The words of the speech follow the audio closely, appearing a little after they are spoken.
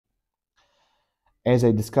As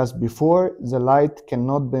I discussed before, the light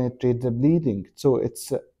cannot penetrate the bleeding, so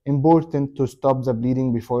it's important to stop the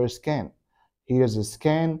bleeding before a scan. Here's a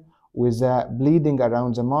scan with a bleeding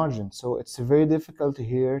around the margin, so it's very difficult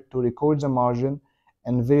here to record the margin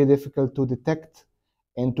and very difficult to detect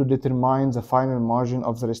and to determine the final margin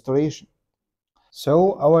of the restoration.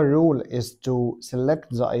 So our rule is to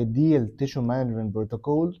select the ideal tissue management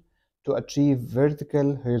protocol to achieve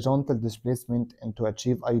vertical horizontal displacement and to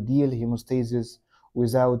achieve ideal hemostasis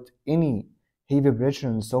without any heavy pressure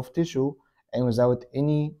on the soft tissue and without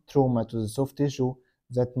any trauma to the soft tissue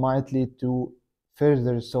that might lead to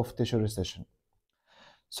further soft tissue recession.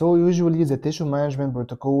 So usually the tissue management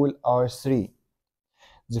protocol are three.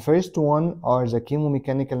 The first one are the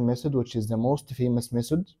chemomechanical method, which is the most famous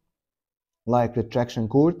method, like retraction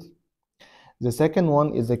cord. The second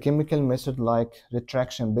one is the chemical method like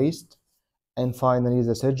retraction based, and finally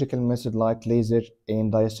the surgical method like laser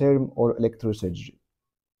and diatherm or electrosurgery.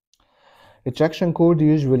 Retraction cord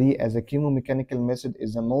usually as a chemomechanical method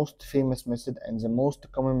is the most famous method and the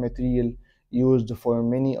most common material used for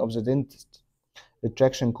many of the dentists.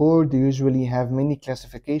 Retraction cord usually have many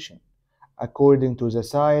classification. According to the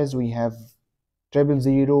size, we have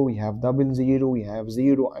 000, we have 00, we have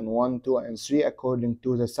 0 and 1, 2 and 3 according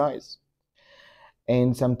to the size.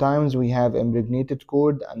 And sometimes we have impregnated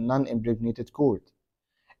cord and non-impregnated cord.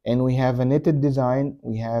 And we have a knitted design,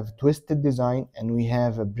 we have twisted design, and we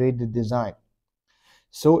have a braided design.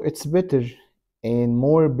 So it's better and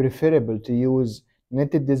more preferable to use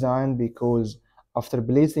knitted design because after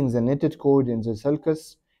placing the knitted cord in the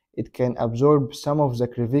sulcus, it can absorb some of the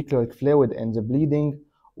crevicular fluid and the bleeding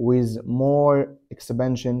with more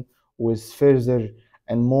expansion, with further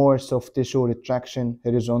and more soft tissue retraction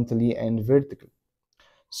horizontally and vertically.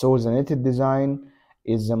 So the knitted design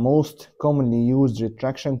is the most commonly used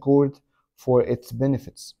retraction cord for its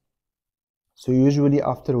benefits. So usually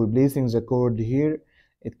after replacing the cord here,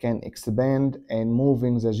 it can expand and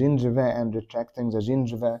moving the gingiva and retracting the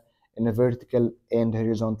gingiva in a vertical and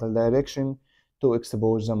horizontal direction to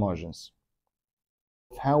expose the margins.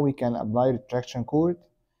 How we can apply retraction cord?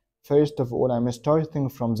 First of all, I'm starting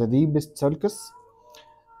from the deepest sulcus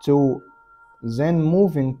to then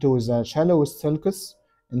moving to the shallowest sulcus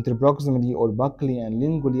interproximally or buccally and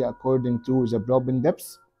lingually according to the probing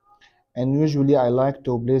depth. And usually I like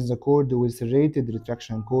to place the cord with serrated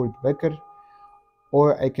retraction cord becker,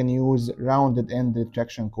 or I can use rounded end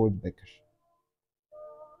retraction cord becker.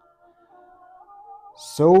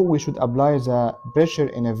 So we should apply the pressure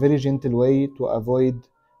in a very gentle way to avoid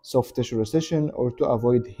soft tissue recession or to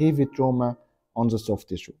avoid heavy trauma on the soft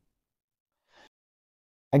tissue.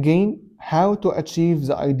 Again, how to achieve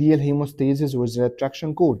the ideal hemostasis with the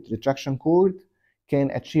retraction cord? Retraction cord can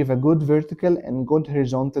achieve a good vertical and good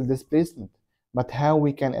horizontal displacement, but how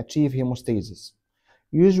we can achieve hemostasis?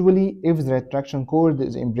 Usually, if the retraction cord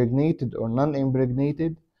is impregnated or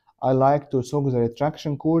non-impregnated, I like to soak the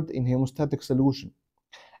retraction cord in hemostatic solution.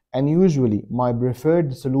 And usually, my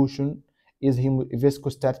preferred solution is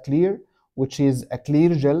Viscostat Clear, which is a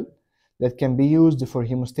clear gel that can be used for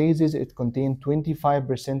hemostasis. It contains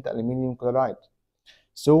 25% aluminum chloride.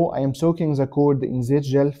 So I am soaking the cord in this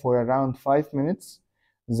gel for around 5 minutes.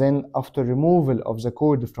 Then after removal of the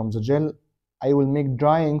cord from the gel, I will make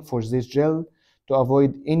drying for this gel to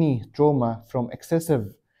avoid any trauma from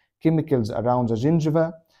excessive chemicals around the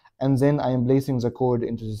gingiva. And then I am placing the cord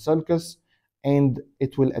into the sulcus and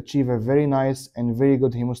it will achieve a very nice and very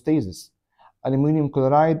good hemostasis. Aluminum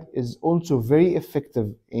chloride is also very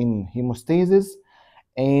effective in hemostasis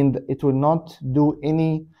and it will not do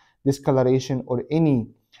any discoloration or any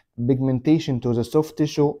pigmentation to the soft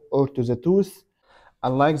tissue or to the tooth,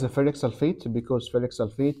 unlike the ferric sulfate, because ferric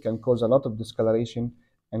sulfate can cause a lot of discoloration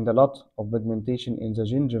and a lot of pigmentation in the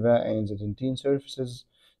gingiva and the dentine surfaces.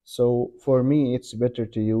 So for me, it's better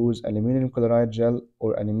to use aluminum chloride gel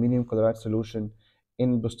or aluminum chloride solution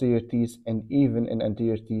in posterior teeth and even in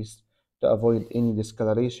anterior teeth to avoid any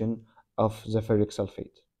discoloration of the ferric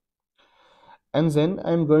sulfate. And then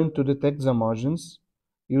I'm going to detect the margins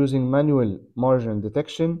using manual margin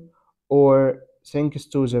detection, or thanks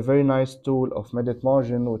to the very nice tool of Medit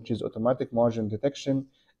margin, which is automatic margin detection.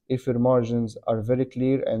 If your margins are very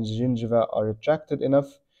clear and the gingiva are retracted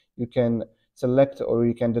enough, you can select or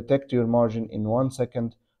you can detect your margin in 1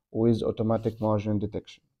 second with automatic margin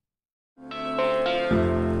detection.